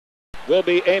will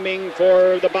be aiming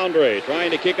for the boundary, trying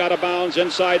to kick out of bounds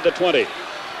inside the 20.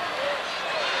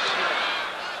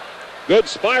 Good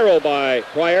spiral by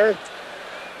Pryor.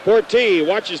 Portee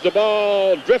watches the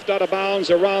ball drift out of bounds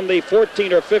around the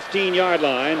 14 or 15-yard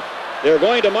line. They're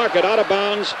going to mark it out of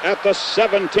bounds at the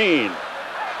 17.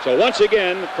 So once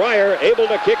again, Pryor able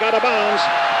to kick out of bounds.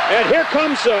 And here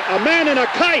comes a man in a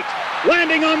kite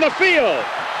landing on the field.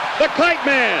 The kite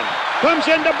man comes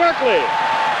into Berkeley.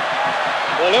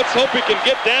 Well, let's hope he can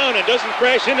get down and doesn't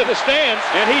crash into the stands.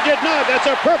 And he did not. That's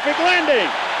a perfect landing.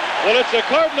 Well, it's a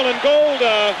cardinal and gold,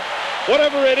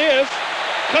 whatever it is,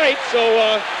 kite. So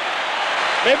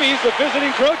maybe he's a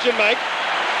visiting Trojan, Mike.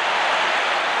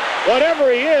 Whatever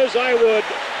he is, I would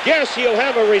guess he'll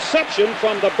have a reception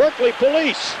from the Berkeley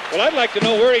police. Well, I'd like to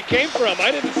know where he came from. I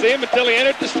didn't see him until he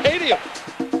entered the stadium.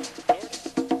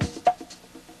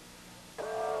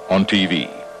 On TV,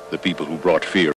 the people who brought fear